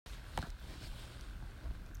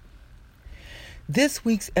This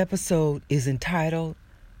week's episode is entitled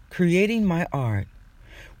Creating My Art.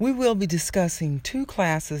 We will be discussing two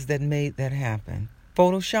classes that made that happen,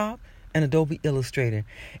 Photoshop and Adobe Illustrator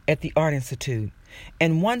at the Art Institute,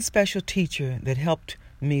 and one special teacher that helped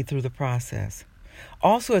me through the process.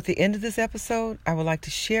 Also, at the end of this episode, I would like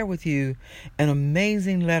to share with you an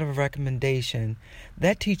amazing letter of recommendation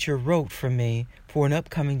that teacher wrote for me for an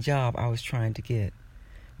upcoming job I was trying to get.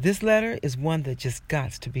 This letter is one that just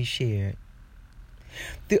got to be shared.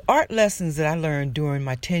 The art lessons that I learned during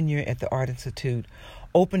my tenure at the Art Institute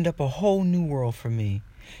opened up a whole new world for me.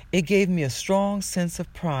 It gave me a strong sense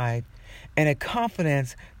of pride and a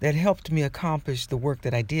confidence that helped me accomplish the work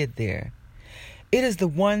that I did there. It is the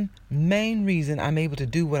one main reason I'm able to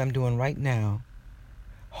do what I'm doing right now,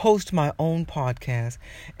 host my own podcast,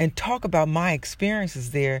 and talk about my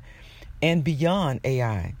experiences there and beyond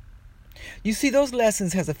AI. You see, those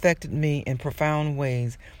lessons has affected me in profound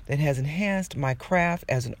ways that has enhanced my craft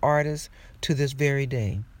as an artist to this very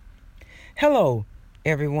day. Hello,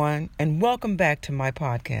 everyone, and welcome back to my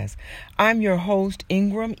podcast. I'm your host,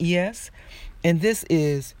 Ingram E.S., and this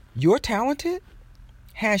is You're Talented?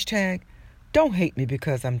 Hashtag, don't hate me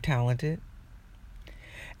because I'm talented.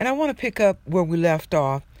 And I want to pick up where we left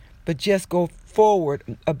off, but just go forward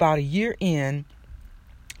about a year in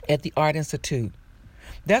at the Art Institute.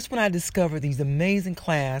 That's when I discovered these amazing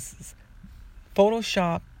classes,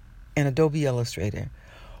 Photoshop and Adobe Illustrator.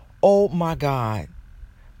 Oh my God.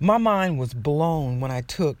 My mind was blown when I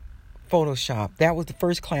took Photoshop. That was the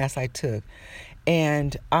first class I took.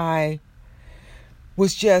 And I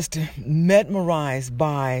was just mesmerized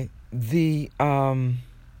by the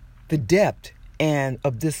depth and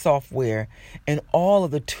of this software and all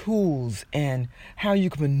of the tools and how you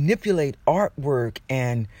can manipulate artwork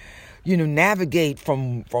and navigate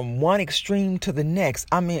from one extreme to the next.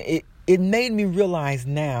 I mean, it made me realize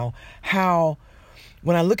now how,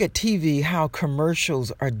 when I look at TV, how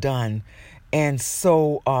commercials are done and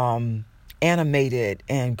so animated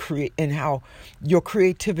and how your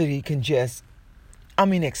creativity can just,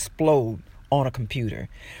 explode on a computer.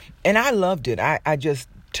 And I loved it. I just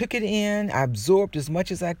took it in. I absorbed as much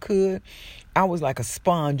as I could. I was like a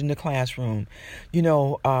sponge in the classroom.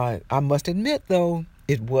 I must admit, though,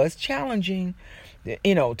 it was challenging,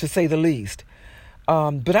 to say the least.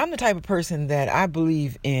 But I'm the type of person that I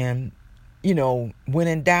believe in, when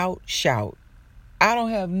in doubt, shout. I don't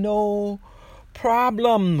have no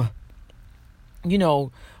problem,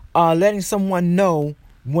 letting someone know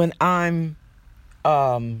when I'm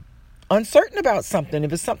uncertain about something.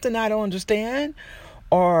 If it's something I don't understand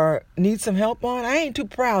or need some help on, I ain't too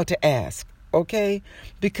proud to ask, okay?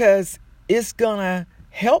 Because it's gonna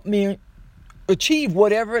help me achieve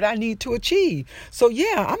whatever I need to achieve. So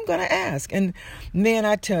yeah, I'm going to ask. And man,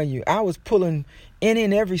 I tell you, I was pulling any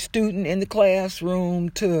and every student in the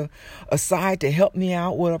classroom to aside to help me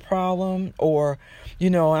out with a problem, or,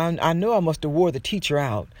 I know I must have wore the teacher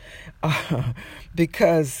out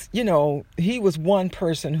because, he was one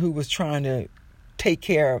person who was trying to take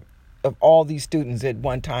care of all these students at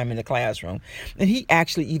one time in the classroom. And he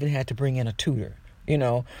actually even had to bring in a tutor,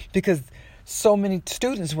 because so many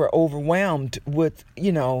students were overwhelmed with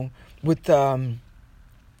and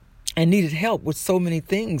needed help with so many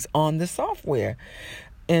things on the software.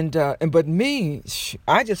 But me,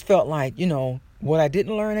 I just felt like, what I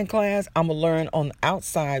didn't learn in class, I'm going to learn on the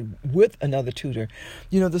outside with another tutor.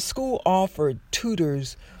 The school offered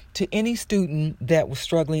tutors to any student that was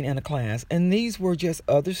struggling in a class. And these were just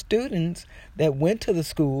other students that went to the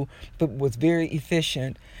school, but was very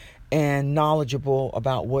efficient and knowledgeable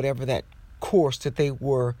about whatever that course that they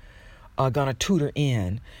were going to tutor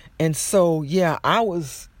in. And so, yeah, I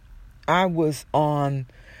was on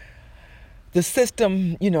the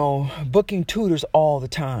system, booking tutors all the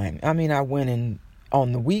time. I went in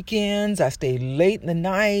on the weekends. I stayed late in the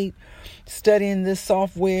night studying this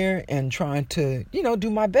software and trying to, do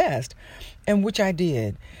my best, and which I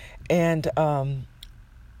did. And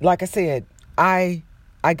like I said, I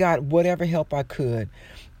got whatever help I could.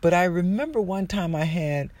 But I remember one time I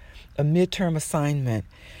had a midterm assignment,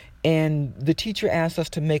 and the teacher asked us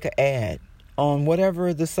to make an ad on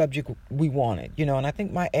whatever the subject we wanted, and I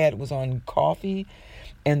think my ad was on coffee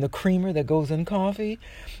and the creamer that goes in coffee,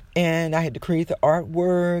 and I had to create the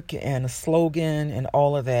artwork and a slogan and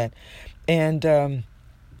all of that. And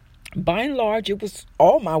by and large, it was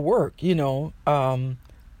all my work,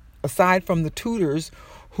 aside from the tutors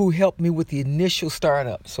who helped me with the initial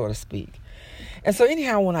startup, so to speak. And so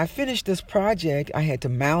anyhow, when I finished this project, I had to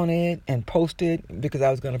mount it and post it because I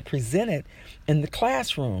was going to present it in the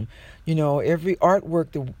classroom. Every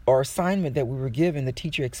artwork or assignment that we were given, the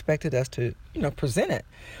teacher expected us to, present it.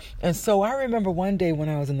 And so I remember one day when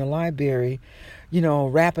I was in the library,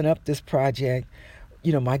 wrapping up this project,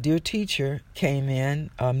 my dear teacher came in,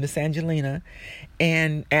 Miss Angelina,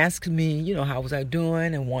 and asked me, how was I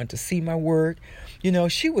doing and wanted to see my work.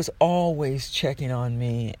 She was always checking on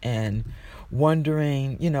me and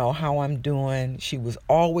wondering, how I'm doing. She was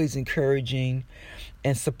always encouraging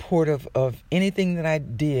and supportive of anything that I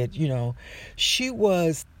did. She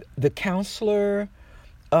was the counselor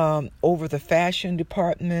over the fashion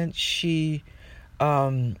department. She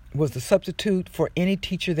was the substitute for any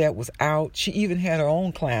teacher that was out. She even had her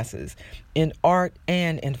own classes in art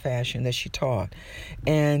and in fashion that she taught.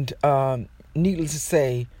 And needless to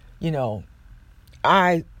say,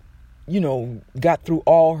 I, got through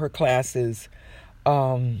all her classes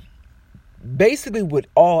basically with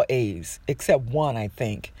all A's, except one, I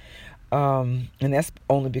think. And that's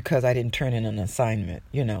only because I didn't turn in an assignment,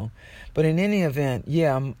 But in any event,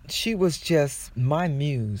 she was just my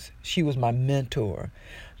muse. She was my mentor,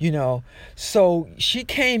 So she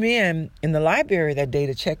came in the library that day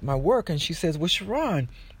to check my work, and she says, "Well, Sharon,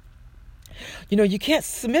 you can't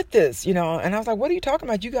submit this, And I was like, "What are you talking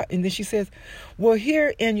about? And then she says, "Well,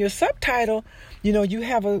 here in your subtitle, you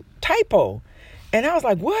have a typo." And I was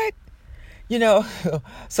like, "What?"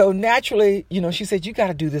 So naturally, she said, "You got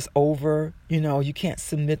to do this over, you can't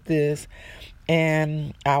submit this."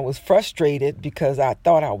 And I was frustrated because I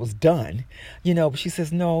thought I was done, but she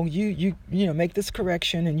says, "No, you make this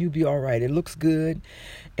correction and you'll be all right. It looks good,"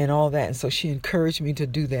 and all that. And so she encouraged me to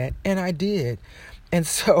do that. And I did. And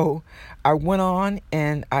so I went on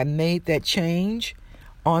and I made that change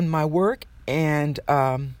on my work. And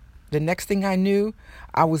the next thing I knew,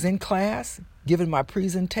 I was in class giving my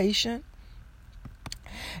presentation.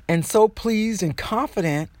 And so pleased and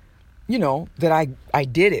confident, that I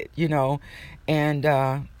did it, And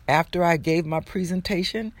after I gave my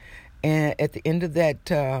presentation, and at the end of that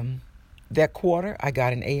quarter, I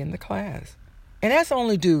got an A in the class. And that's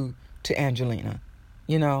only due to Angelina.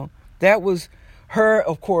 That was her,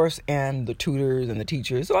 of course, and the tutors and the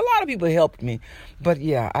teachers. So a lot of people helped me. But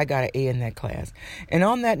I got an A in that class. And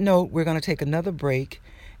on that note, we're going to take another break,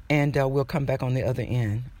 and we'll come back on the other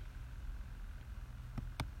end.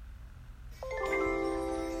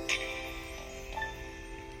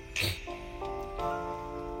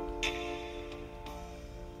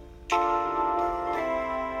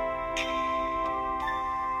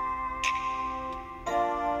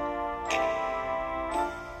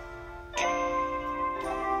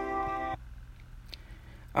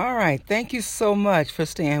 All right. Thank you so much for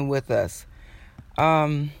staying with us.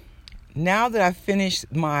 Now that I've finished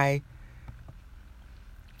my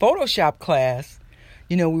Photoshop class,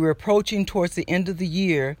 we were approaching towards the end of the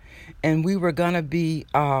year, and we were going to be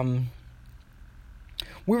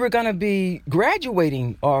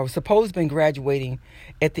graduating, or supposed to be graduating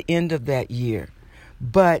at the end of that year.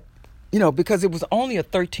 But, because it was only a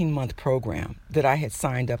 13-month program that I had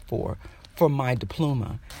signed up for my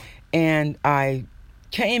diploma. And I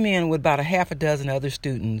came in with about a half a dozen other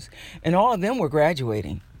students, and all of them were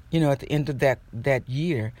graduating, at the end of that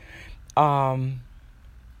year. But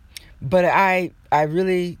I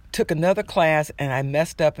really took another class, and I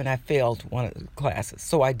messed up and I failed one of the classes,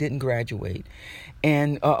 so I didn't graduate.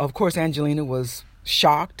 And of course, Angelina was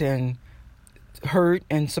shocked and hurt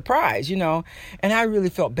and surprised, and I really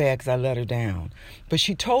felt bad because I let her down. But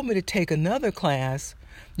she told me to take another class,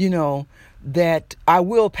 that I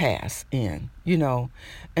will pass in,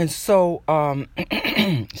 And so,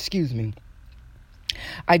 excuse me,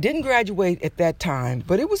 I didn't graduate at that time,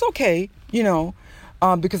 but it was okay,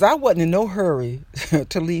 because I wasn't in no hurry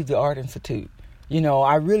to leave the Art Institute.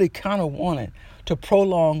 I really kind of wanted to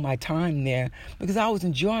prolong my time there because I was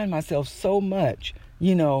enjoying myself so much,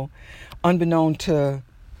 unbeknown to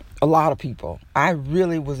a lot of people. I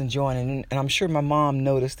really was enjoying it, and I'm sure my mom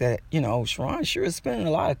noticed that, Sharon sure is spending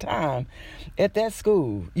a lot of time at that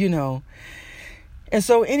school, And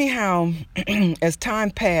so anyhow, as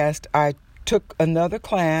time passed, I took another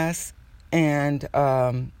class and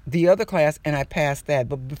the other class, and I passed that.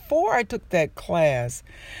 But before I took that class,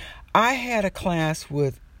 I had a class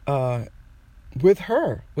with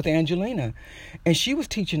Angelina, and she was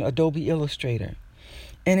teaching Adobe Illustrator.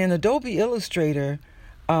 And in Adobe Illustrator,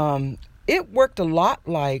 it worked a lot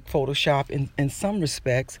like Photoshop in some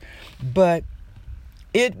respects, but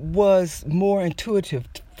it was more intuitive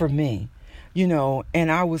for me, and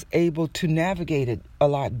I was able to navigate it a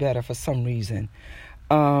lot better for some reason.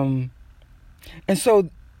 And so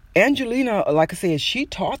Angelina, like I said, she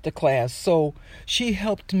taught the class, so she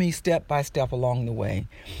helped me step by step along the way.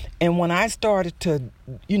 And when I started to,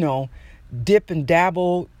 dip and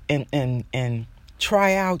dabble and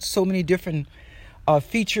try out so many different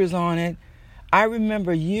features on it, I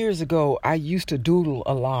remember years ago I used to doodle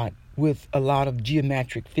a lot with a lot of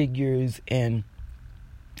geometric figures and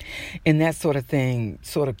that sort of thing,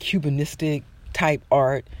 sort of Cubanistic type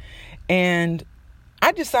art. And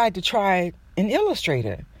I decided to try an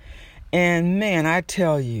Illustrator. And man, I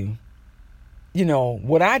tell you,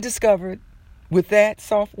 what I discovered with that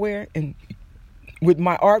software and with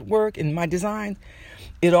my artwork and my designs,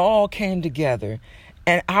 it all came together.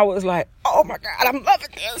 And I was like, oh my God, I'm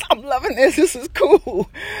loving this. This is cool.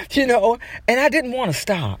 And I didn't want to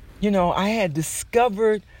stop. I had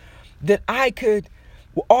discovered that I could,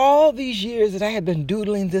 all these years that I had been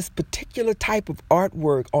doodling this particular type of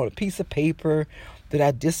artwork on a piece of paper that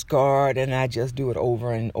I discard and I just do it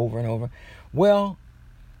over and over and over. Well,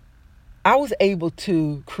 I was able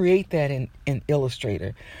to create that in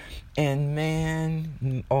Illustrator. And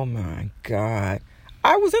man, oh my God,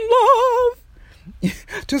 I was in love,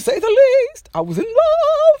 to say the least. I was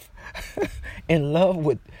in love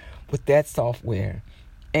with that software.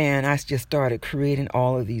 And I just started creating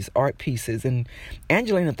all of these art pieces. And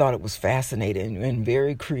Angelina thought it was fascinating and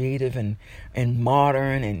very creative and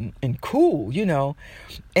modern and cool,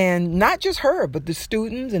 And not just her, but the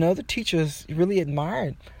students and other teachers really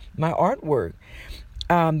admired my artwork.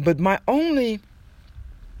 But my only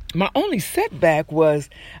setback was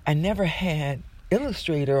I never had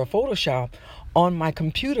Illustrator or Photoshop on my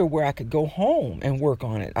computer where I could go home and work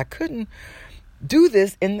on it. I couldn't do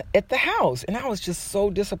this at the house, and I was just so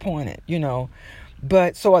disappointed,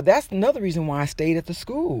 But so that's another reason why I stayed at the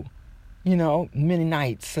school, many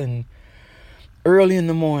nights and early in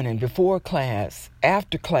the morning, before class,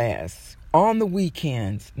 after class, on the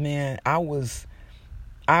weekends. Man, I was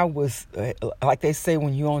like they say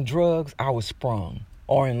when you're on drugs, I was sprung,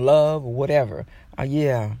 or in love or whatever.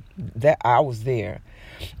 That I was there.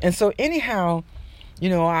 And so anyhow,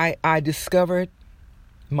 I discovered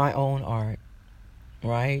my own art.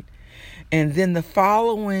 Right? And then the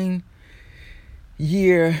following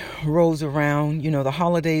year rolls around, the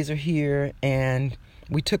holidays are here, and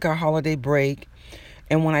we took our holiday break.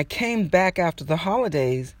 And when I came back after the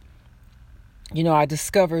holidays, I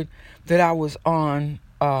discovered that I was on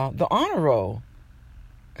the honor roll.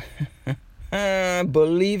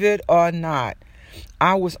 Believe it or not,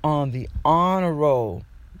 I was on the honor roll.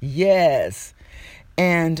 Yes.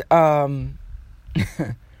 And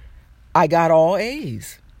I got all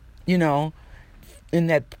A's, in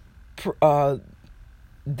that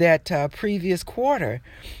previous quarter.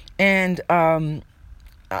 And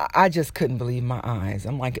I just couldn't believe my eyes.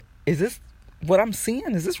 I'm like, is this what I'm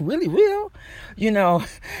seeing? Is this really real? And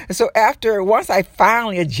so once I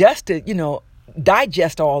finally adjusted,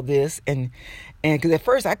 digest all this, and because at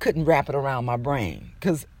first I couldn't wrap it around my brain.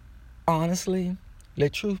 Because honestly,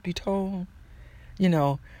 let truth be told,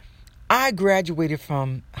 I graduated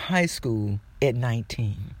from high school at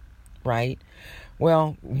 19, right?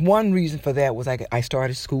 Well, one reason for that was I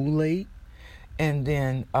started school late, and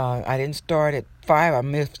then I didn't start at 5. I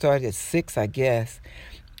may have started at 6, I guess.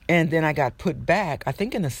 And then I got put back, I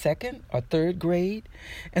think in the 2nd or 3rd grade.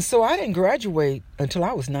 And so I didn't graduate until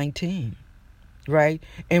I was 19, right?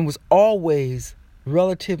 And was always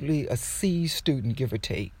relatively a C student, give or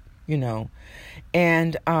take,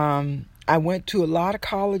 And I went to a lot of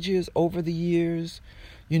colleges over the years.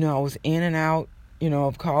 I was in and out,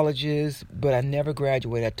 of colleges, but I never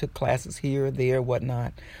graduated. I took classes here or there,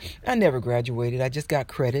 whatnot. I never graduated. I just got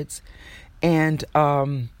credits. And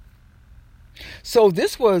so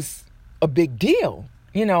this was a big deal.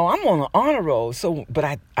 I'm on an honor roll.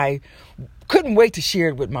 But I couldn't wait to share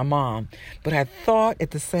it with my mom. But I thought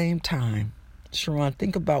at the same time, Sharon,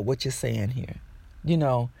 think about what you're saying here.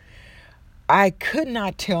 I could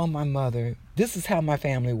not tell my mother, this is how my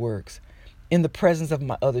family works, in the presence of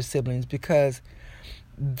my other siblings, because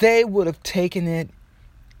they would have taken it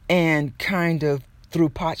and kind of threw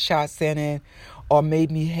pot shots in it, or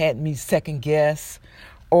had me second guess,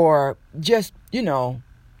 or just,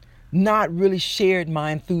 not really shared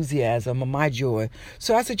my enthusiasm or my joy.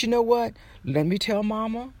 So I said, you know what? Let me tell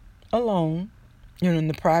Mama alone, in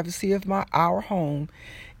the privacy of our home,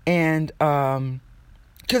 and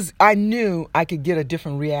because I knew I could get a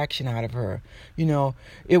different reaction out of her.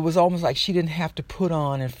 It was almost like she didn't have to put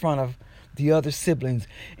on in front of the other siblings,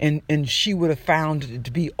 and she would have found it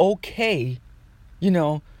to be okay,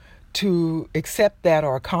 to accept that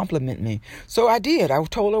or compliment me. So I did. I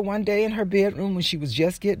told her one day in her bedroom when she was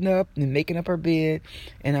just getting up and making up her bed,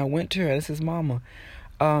 and I went to her and I says, Mama,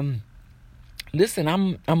 listen,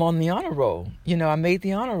 I'm on the honor roll. I made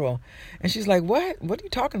the honor roll. And she's like, what are you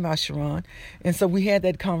talking about, Sharon? And so we had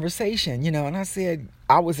that conversation, and I said,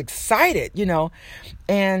 I was excited,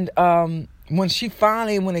 and when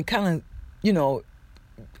it kind of,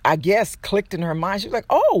 I guess clicked in her mind, she was like,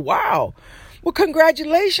 oh, wow. Well,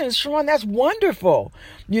 congratulations, Sharon. That's wonderful,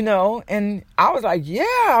 And I was like,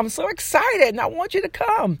 yeah, I'm so excited and I want you to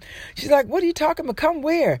come. She's like, what are you talking about? Come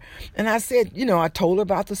where? And I said, I told her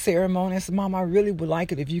about the ceremony. I said, Mom, I really would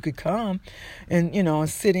like it if you could come and, and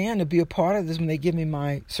sit in to be a part of this when they give me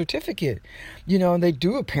my certificate. And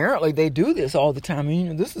apparently they do this all the time.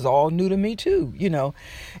 And, this is all new to me too,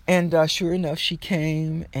 And sure enough, she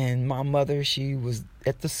came, and my mother, she was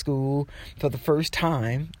at the school for the first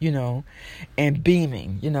time, and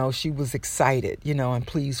beaming, she was excited, and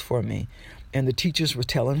pleased for me. And the teachers were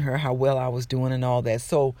telling her how well I was doing and all that.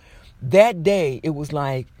 So that day, it was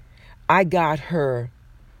like I got her,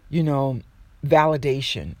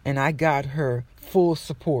 validation, and I got her full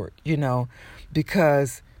support,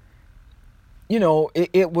 because,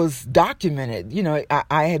 it was documented,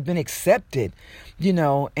 I had been accepted,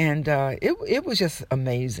 and it was just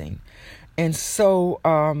amazing. And so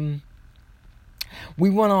we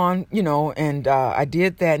went on, and I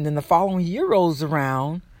did that. And then the following year rolls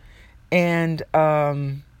around, and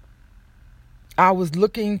I was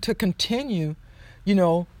looking to continue,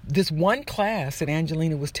 this one class that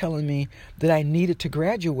Angelina was telling me that I needed to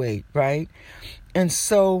graduate, right? And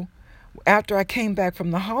so after I came back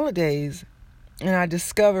from the holidays and I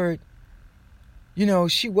discovered,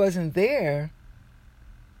 she wasn't there,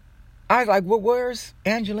 I was like, well, where's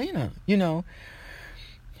Angelina?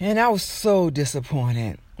 And I was so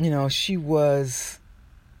disappointed. She was,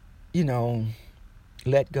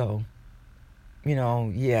 let go.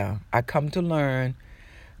 Yeah, I come to learn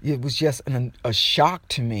it was just a shock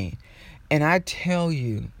to me. And I tell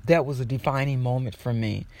you, that was a defining moment for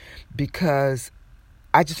me, because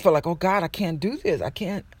I just felt like, oh God, I can't do this. I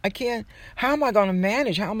can't, how am I going to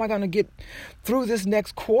manage? How am I going to get through this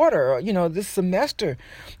next quarter, this semester,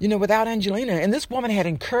 without Angelina? And this woman had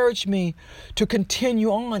encouraged me to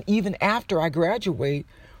continue on even after I graduate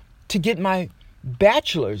to get my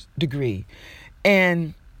bachelor's degree.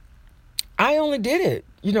 And I only did it,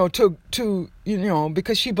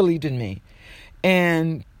 because she believed in me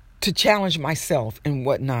and to challenge myself and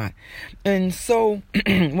whatnot. And so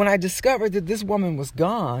when I discovered that this woman was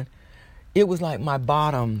gone, it was like my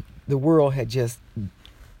bottom, the world had just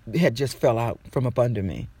fell out from up under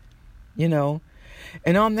me, And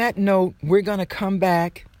on that note, we're going to come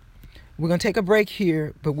back. We're going to take a break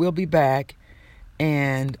here, but we'll be back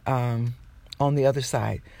and on the other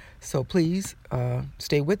side. So please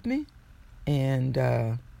stay with me, and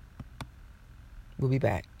we'll be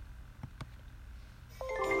back.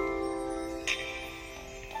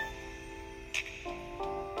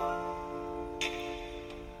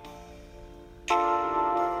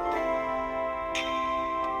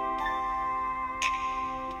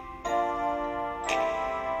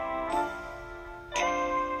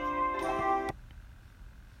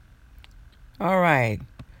 All right.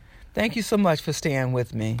 Thank you so much for staying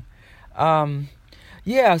with me. So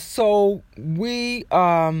we,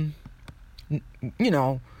 I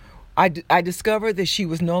discovered that she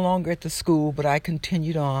was no longer at the school, but I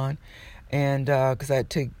continued on, and because I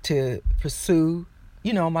had to pursue,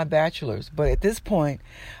 my bachelor's. But at this point,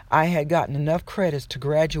 I had gotten enough credits to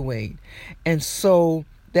graduate. And so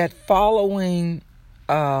that following,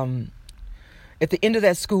 at the end of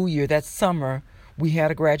that school year, that summer, we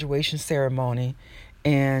had a graduation ceremony,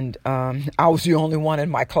 and I was the only one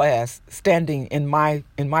in my class standing in my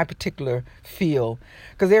particular field,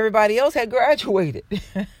 because everybody else had graduated.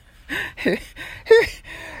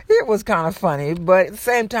 It was kind of funny, but at the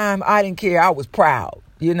same time, I didn't care. I was proud,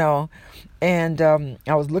 and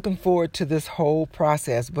I was looking forward to this whole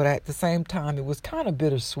process. But at the same time, it was kind of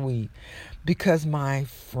bittersweet, because my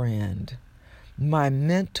friend, my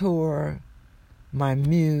mentor, my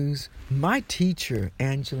muse, my teacher,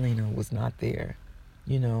 Angelina, was not there.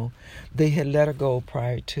 They had let her go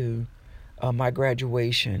prior to my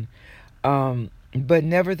graduation. But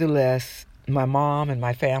nevertheless, my mom and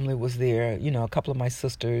my family was there, a couple of my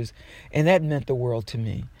sisters, and that meant the world to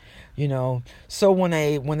me. So when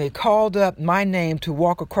they called up my name to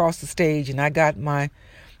walk across the stage, and I got my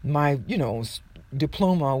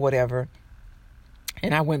diploma or whatever,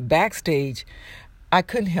 and I went backstage, I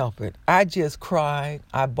couldn't help it. I just cried.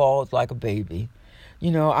 I bawled like a baby.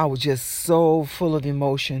 I was just so full of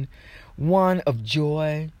emotion. One of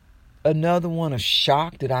joy, another one of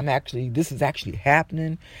shock that this is actually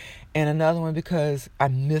happening, and another one because I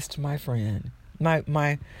missed my friend.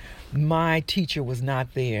 My teacher was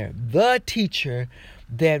not there. The teacher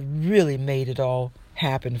that really made it all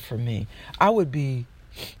happen for me. I would be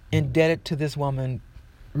indebted to this woman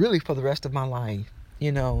really for the rest of my life,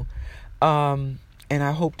 you know. And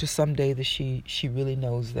I hope to someday that she really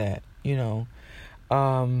knows that, you know.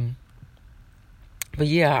 But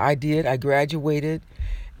yeah, I did. I graduated.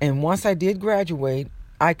 And once I did graduate,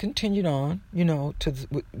 I continued on, you know,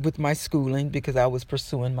 with my schooling because I was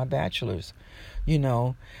pursuing my bachelor's, you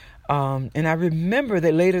know. And I remember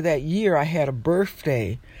that later that year I had a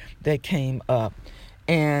birthday that came up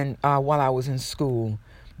and while I was in school.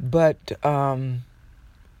 But one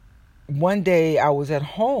day I was at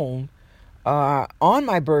home on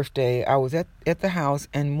my birthday. I was at the house,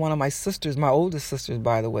 and one of my sisters, my oldest sisters,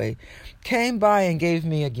 by the way, came by and gave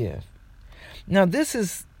me a gift. Now, this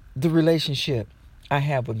is the relationship I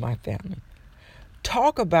have with my family.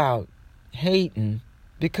 Talk about hating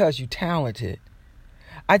because you're talented.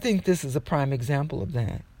 I think this is a prime example of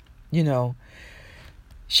that. You know,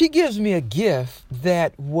 she gives me a gift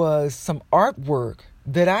that was some artwork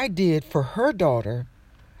that I did for her daughter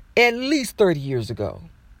at least 30 years ago.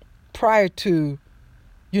 Prior to,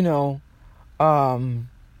 you know,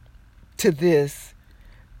 to this,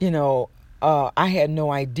 you know, I had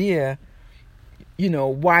no idea, you know,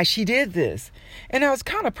 why she did this. And I was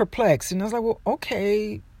kind of perplexed. And I was like, well,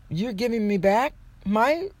 okay, you're giving me back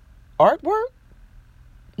my artwork?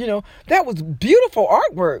 You know, that was beautiful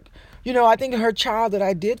artwork. You know, I think her child that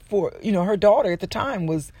I did for, you know, her daughter at the time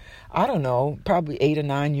was, I don't know, probably 8 or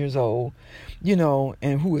 9 years old, you know,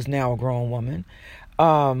 and who is now a grown woman.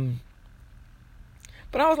 But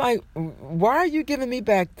I was like, why are you giving me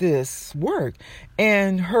back this work?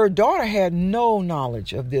 And her daughter had no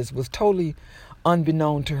knowledge of this, was totally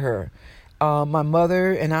unbeknown to her. My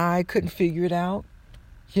mother and I couldn't figure it out,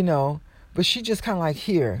 you know, but she just kind of like,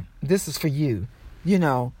 here, this is for you, you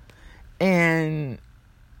know. And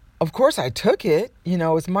of course I took it, you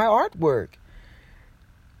know, it's my artwork.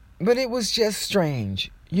 But it was just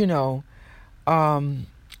strange, you know, and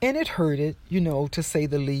it hurted, you know, to say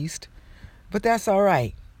the least. But that's all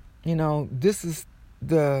right. You know, this is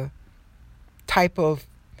the type of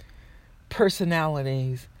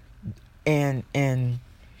personalities and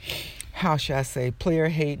how should I say, player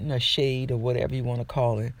hating or shade or whatever you want to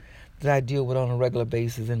call it, that I deal with on a regular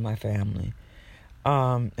basis in my family.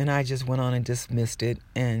 And I just went on and dismissed it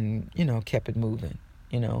and, you know, kept it moving,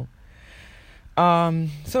 you know.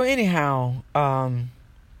 So anyhow,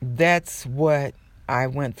 that's what I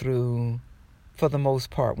went through for the most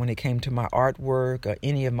part when it came to my artwork or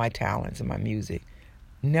any of my talents in my music.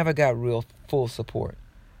 Never got real full support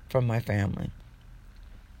from my family.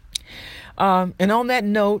 And on that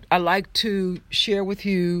note, I like to share with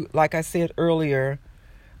you, like I said earlier,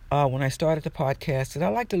 when I started the podcast, that I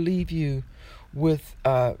like to leave you with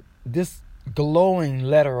this glowing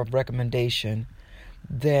letter of recommendation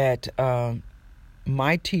that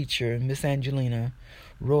my teacher, Miss Angelina,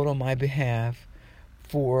 wrote on my behalf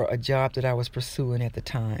for a job that I was pursuing at the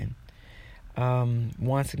time.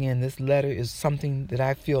 Once again, this letter is something that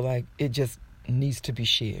I feel like it just needs to be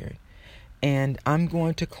shared. And I'm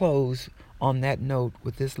going to close on that note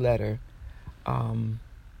with this letter. And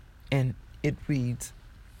it reads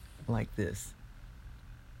like this.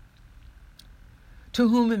 To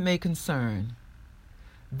whom it may concern,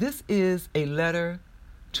 this is a letter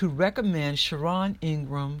to recommend Sharon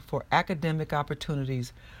Ingram for academic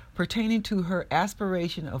opportunities pertaining to her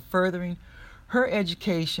aspiration of furthering her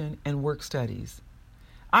education and work studies.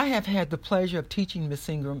 I have had the pleasure of teaching Miss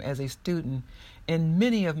Ingram as a student in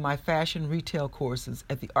many of my fashion retail courses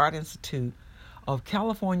at the Art Institute of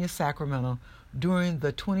California, Sacramento during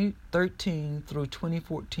the 2013 through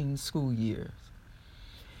 2014 school years.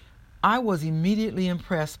 I was immediately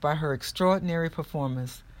impressed by her extraordinary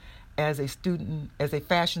performance as a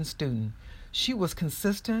fashion student. She was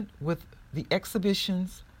consistent with the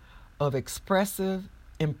exhibitions of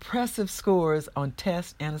impressive scores on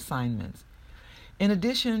tests and assignments. In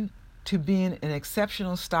addition to being an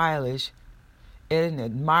exceptional stylist at an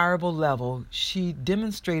admirable level, she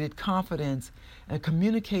demonstrated confidence in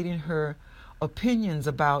communicating her opinions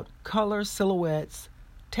about color, silhouettes,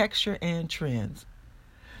 texture, and trends.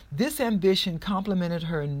 This ambition complemented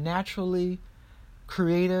her naturally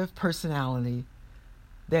creative personality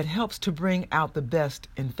that helps to bring out the best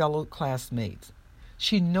in fellow classmates.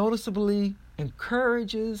 She noticeably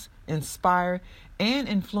encourages, inspires, and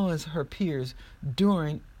influences her peers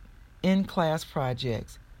during in-class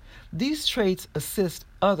projects. These traits assist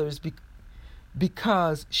others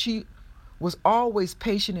because she was always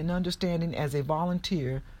patient and understanding as a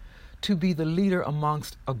volunteer to be the leader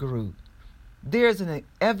amongst a group. There's an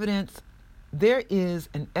evidence There is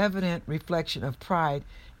an evident reflection of pride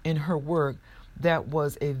in her work that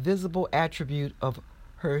was a visible attribute of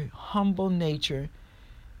her humble nature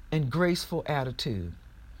and graceful attitude.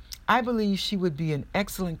 I believe she would be an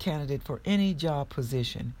excellent candidate for any job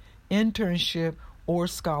position, internship, or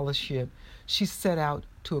scholarship she set out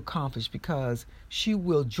to accomplish, because she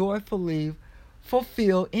will joyfully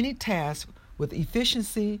fulfill any task with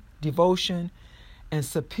efficiency, devotion, and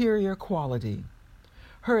superior quality.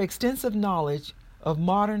 Her extensive knowledge of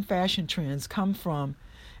modern fashion trends come from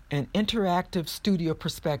an interactive studio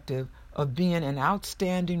perspective of being an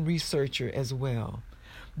outstanding researcher as well.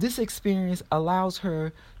 This experience allows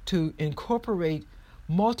her to incorporate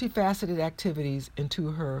multifaceted activities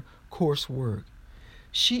into her coursework.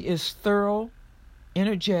 She is thorough,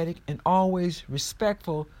 energetic, and always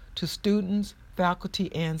respectful to students,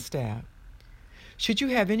 faculty, and staff. Should you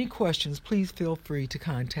have any questions, please feel free to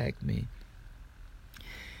contact me.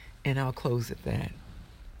 And I'll close at that.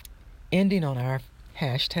 Ending on our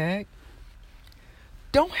hashtag,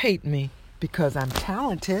 don't hate me because I'm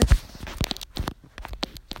talented.